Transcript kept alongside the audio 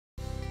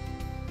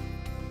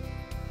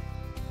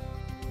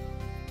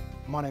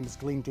My name is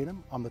Glenn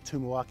Denham. I'm the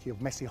Tumuaki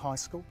of Massey High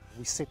School.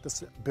 We set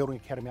this building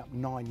academy up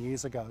 9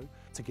 years ago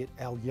to get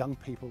our young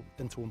people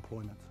into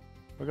employment.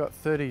 We've got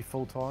 30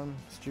 full-time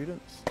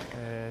students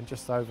and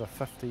just over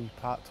 50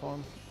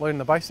 part-time, learning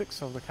the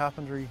basics of the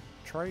carpentry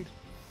trade.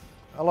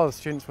 A lot of the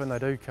students, when they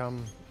do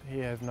come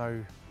here, have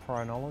no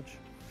prior knowledge,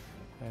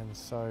 and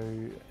so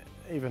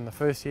even the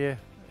first year,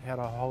 how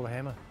to hold a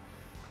hammer.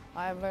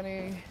 I'm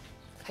learning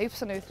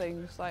heaps of new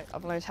things. Like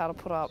I've learned how to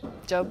put up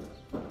jib,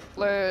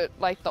 learn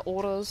like the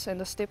orders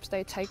and the steps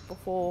they take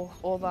before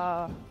all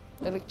the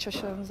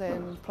electricians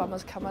and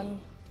plumbers come in.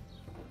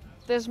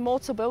 There's more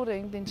to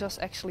building than just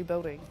actually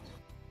building.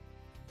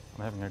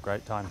 I'm having a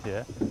great time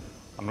here.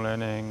 I'm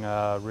learning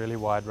a really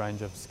wide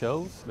range of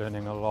skills,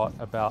 learning a lot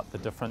about the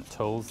different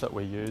tools that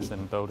we use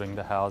in building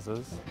the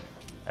houses,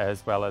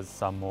 as well as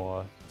some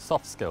more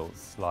soft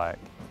skills like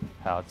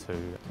how to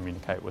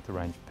communicate with a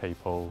range of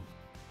people.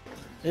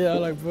 Yeah, I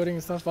like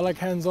building stuff. I like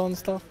hands-on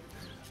stuff.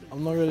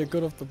 I'm not really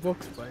good off the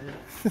books, but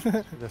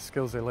yeah. The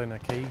skills they learn are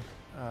key,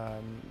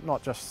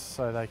 not just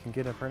so they can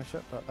get an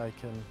apprenticeship, but they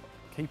can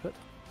keep it.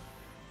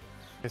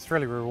 It's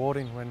really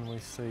rewarding when we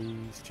see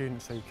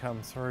students who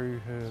come through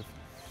who've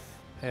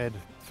had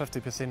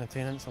 50%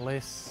 attendance or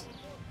less,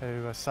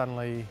 who are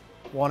suddenly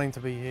wanting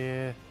to be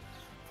here,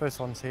 first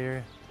one's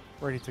here,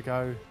 ready to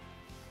go.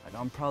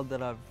 I'm proud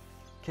that I've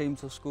came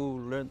to school,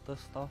 learned this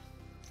stuff,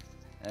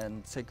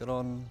 and take it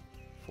on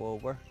for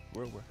work.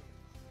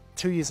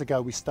 2 years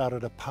ago we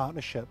started a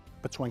partnership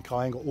between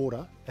Kāinga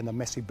Ora and the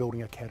Massey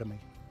Building Academy.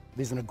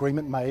 There's an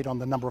agreement made on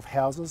the number of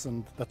houses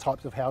and the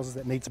types of houses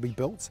that need to be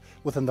built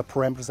within the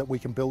parameters that we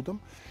can build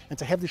them. And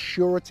to have the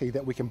surety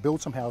that we can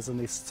build some houses and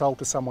they're sold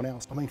to someone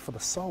else, I mean, for the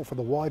soul, for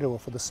the wider, or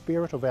for the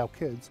spirit of our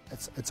kids,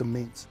 it's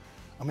immense.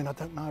 I mean, I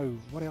don't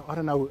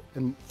know,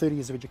 in 30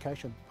 years of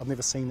education, I've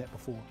never seen that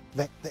before,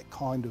 that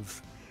kind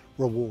of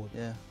reward.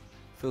 Yeah,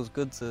 feels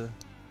good to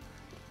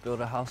build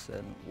a house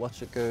and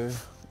watch it go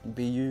and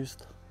be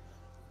used.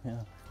 Yeah.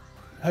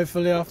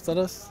 Hopefully after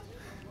this,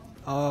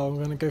 I'm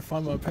going to go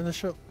find my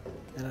apprenticeship,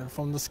 and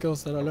from the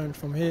skills that I learned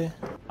from here.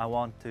 I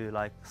want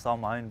to start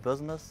my own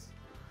business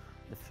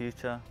in the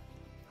future,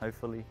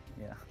 hopefully,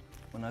 yeah.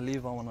 When I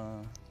leave, I want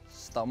to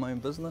start my own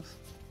business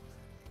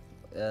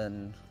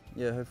and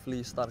yeah,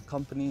 hopefully start a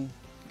company,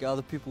 get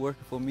other people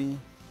working for me.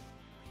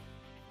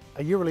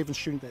 A Year 11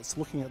 student that's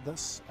looking at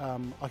this,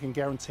 I can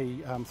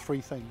guarantee 3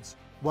 things.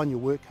 1, you'll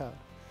work hard.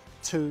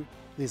 2,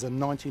 there's a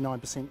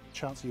 99%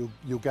 chance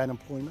you'll gain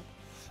employment.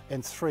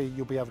 And 3,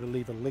 you'll be able to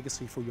leave a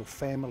legacy for your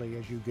family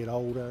as you get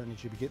older and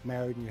as you get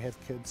married and you have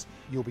kids.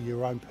 You'll be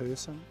your own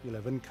person, you'll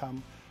have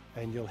income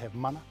and you'll have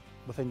mana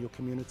within your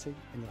community,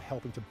 and you're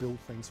helping to build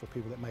things for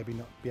people that maybe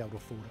not be able to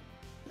afford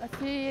it. A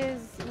few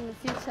years in the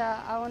future,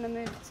 I want to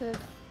move to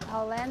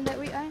our land that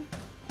we own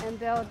and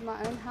build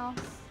my own house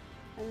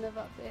and live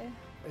up there.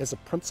 As a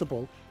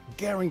principal,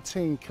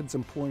 guaranteeing kids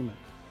employment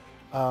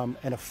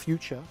and a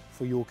future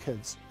for your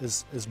kids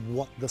is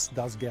what this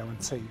does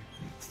guarantee.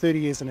 30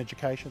 years in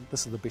education,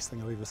 this is the best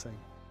thing I've ever seen.